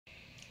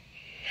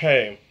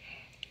Hey,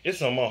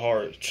 it's on my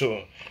heart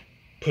to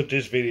put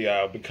this video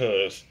out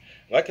because,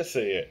 like I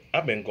said,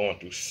 I've been going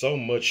through so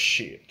much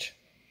shit.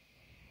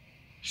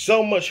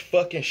 So much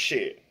fucking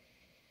shit.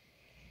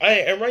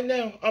 And right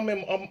now, I'm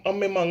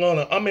in my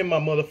Lana. I'm in my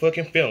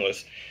motherfucking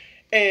feelings.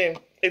 And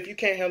if you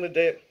can't handle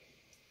that,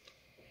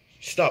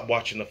 stop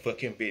watching the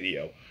fucking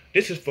video.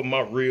 This is for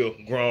my real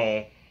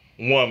grown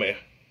woman,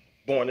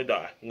 born to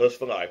die, lust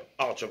for life,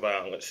 ultra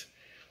violence.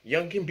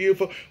 Young and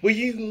beautiful. Will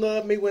you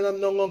love me when I'm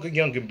no longer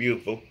young and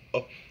beautiful?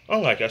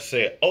 Like I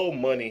said, old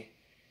money.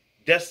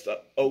 That's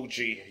the OG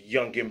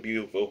young and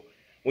beautiful.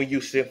 When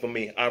you send for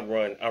me, I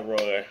run, I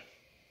run.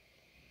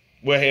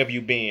 Where have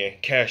you been?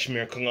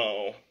 Cashmere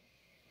Cologne.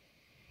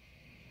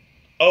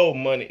 Old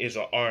money is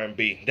an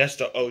R&B. That's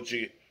the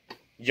OG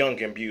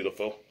young and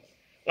beautiful.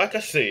 Like I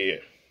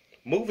said,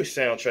 movie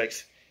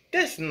soundtracks.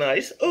 That's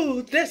nice.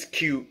 Ooh, that's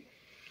cute.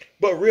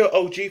 But real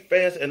OG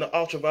fans and the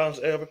ultraviolence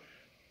ever,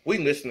 we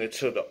listening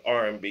to the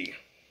R&B.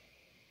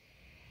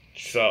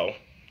 So,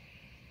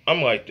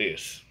 I'm like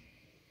this.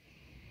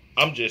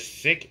 I'm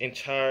just sick and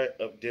tired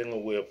of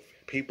dealing with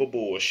people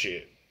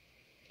bullshit.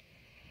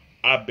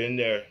 I've been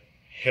there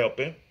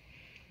helping.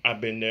 I've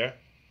been there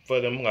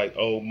for them like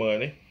old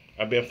money.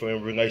 I've been for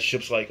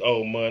relationships like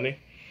old money.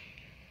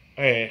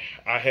 And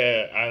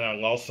I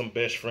lost some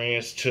best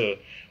friends to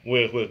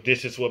with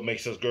this is what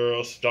makes us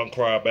girls. Don't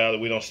cry about it.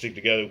 We don't stick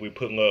together. We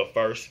put love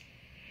first.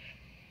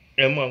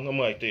 And I'm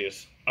like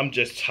this. I'm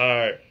just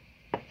tired.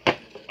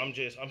 I'm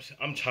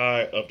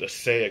tired of the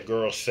sad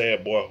girl,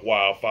 sad boy,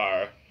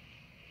 Wildfire.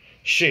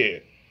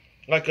 Shit.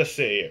 Like I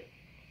said,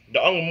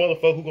 the only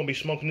motherfucker who gonna be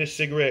smoking this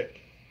cigarette,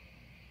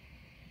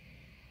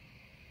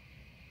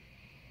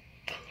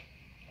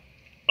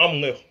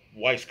 I'm the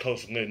West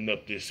Coast letting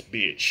up this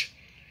bitch.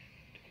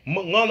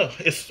 Lana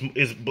is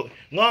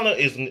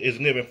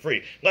living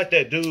free. Like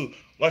that dude.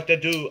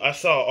 I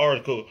saw an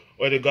article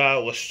where the guy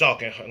was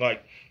stalking her,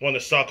 like wanted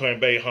to stalk her and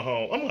invade her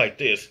home. I'm like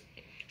this.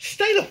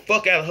 Stay the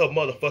fuck out of her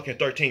motherfucking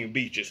 13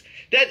 beaches.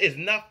 That is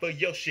not for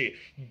your shit.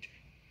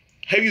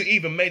 Have you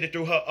even made it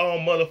through her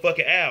own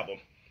motherfucking album?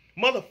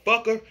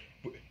 Motherfucker,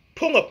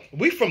 pull up.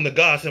 We from the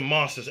Gods and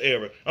Monsters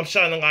era. I'm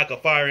shining like a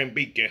fire and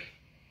beacon.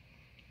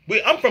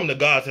 I'm from the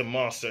Gods and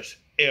Monsters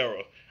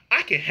era.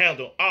 I can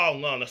handle all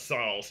Lana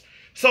songs.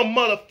 So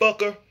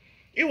motherfucker,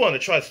 you want to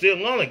try to steal?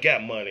 Lana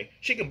got money.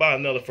 She can buy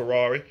another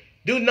Ferrari.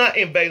 Do not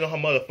invade on her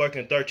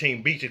motherfucking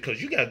 13 beaches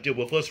because you got to deal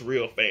with us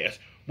real fans.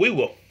 We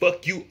will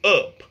fuck you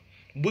up.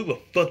 We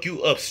will fuck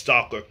you up,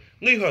 stalker.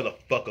 Leave her the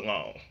fuck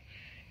alone.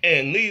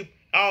 And leave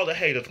all the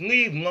haters.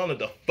 Leave Lana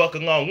the fuck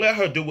alone. Let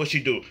her do what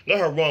she do. Let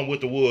her run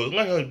with the woods.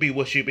 Let her be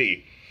what she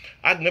be.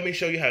 Let me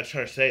show you how to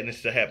turn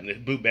sadness to happiness.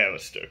 Blue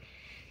Bannister.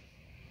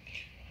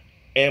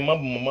 And my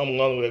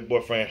Lana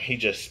boyfriend, he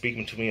just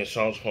speaking to me in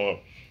songs from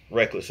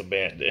Reckless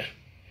Abandon.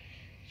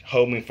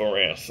 Hold me for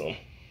ransom.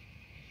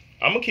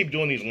 I'm gonna keep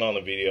doing these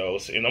Lana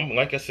videos, and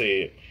like I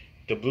said,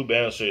 the Blue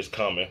Bannister is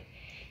coming.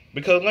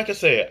 Because like I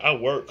said, I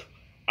work.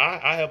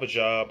 I have a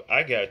job.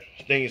 I got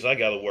things I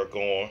gotta work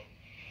on.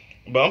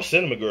 But I'm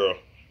cinema girl.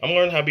 I'm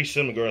learning how to be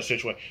cinema girl in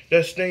situation.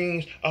 There's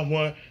things I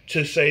want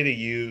to say to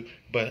you,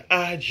 but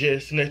I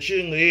just let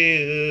you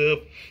live.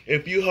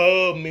 If you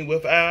hold me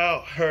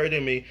without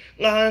hurting me,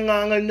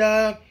 long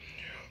enough.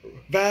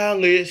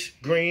 Violets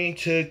green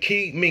to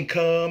keep me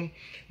calm.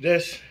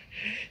 There's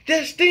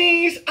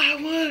things I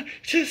want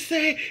to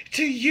say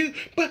to you,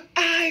 but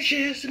I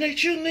just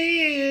let you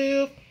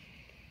live.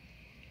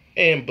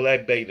 And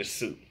black bathing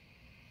suit.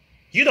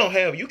 These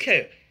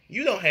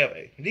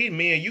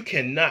men, you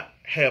cannot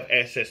have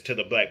access to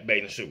the black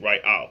bathing suit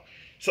right off.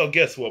 So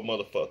guess what,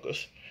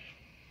 motherfuckers?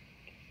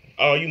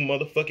 All you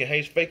motherfucking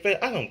hate fake fans,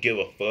 I don't give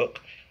a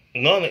fuck.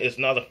 Lana is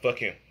not a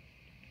fucking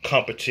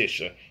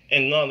competition.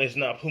 And Lana is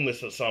not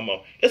Pumas or something.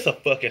 It's a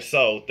fucking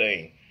soul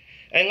thing.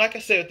 And like I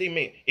said,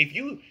 if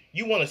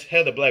you want to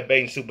have the black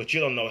bathing suit, but you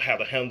don't know how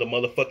to handle the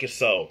motherfucking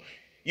soul.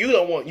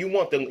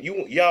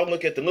 Y'all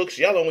look at the looks,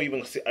 y'all don't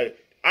even see.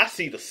 I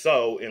see the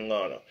soul in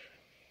Lana.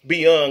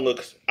 Beyond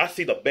looks, I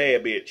see the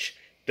bad bitch,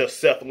 the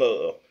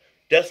self-love.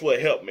 That's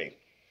what helped me.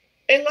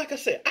 And like I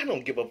said, I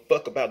don't give a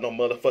fuck about no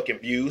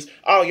motherfucking views.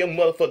 All your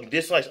motherfucking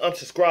dislikes,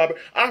 unsubscriber.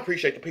 I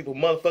appreciate the people who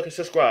motherfucking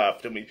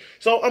subscribe to me.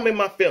 So I'm in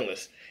my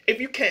feelings.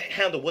 If you can't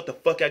handle what the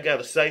fuck I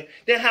gotta say,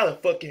 then how the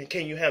fuck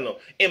can you handle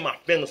in my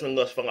feelings and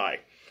lust for life?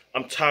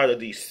 I'm tired of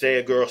these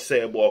sad girl,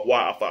 sad boy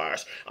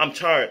wildfires. I'm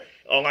tired,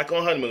 like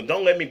on honeymoon,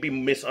 don't let me be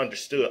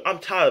misunderstood. I'm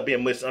tired of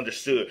being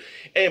misunderstood.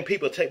 And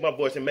people take my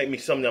voice and make me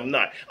something I'm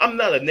not. I'm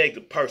not a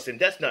negative person.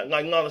 That's not,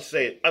 like Lana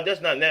said,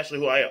 that's not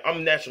naturally who I am.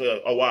 I'm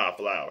naturally a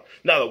wildflower,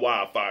 not a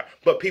wildfire.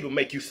 But people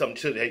make you something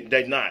too,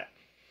 they not.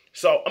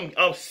 So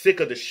I'm sick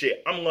of this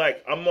shit. I'm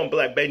on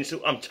black bathing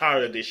suit. I'm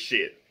tired of this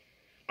shit.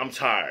 I'm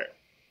tired.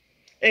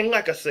 And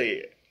like I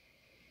said,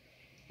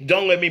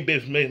 don't let me be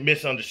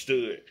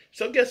misunderstood.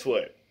 So guess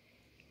what?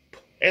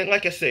 And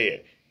like I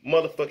said,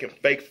 motherfucking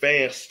fake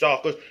fans,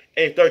 stalkers,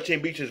 and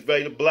 13 beaches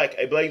invaded, black,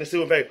 a blatant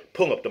suit invaded,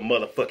 pull up the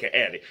motherfucking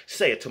ante.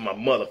 Say it to my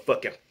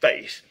motherfucking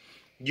face.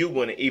 You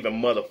wouldn't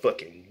even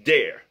motherfucking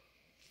dare.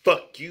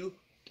 Fuck you.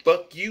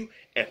 fuck you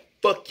and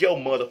fuck your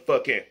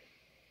motherfucking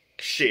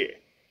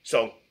shit.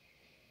 So,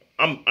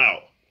 I'm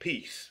out.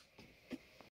 Peace.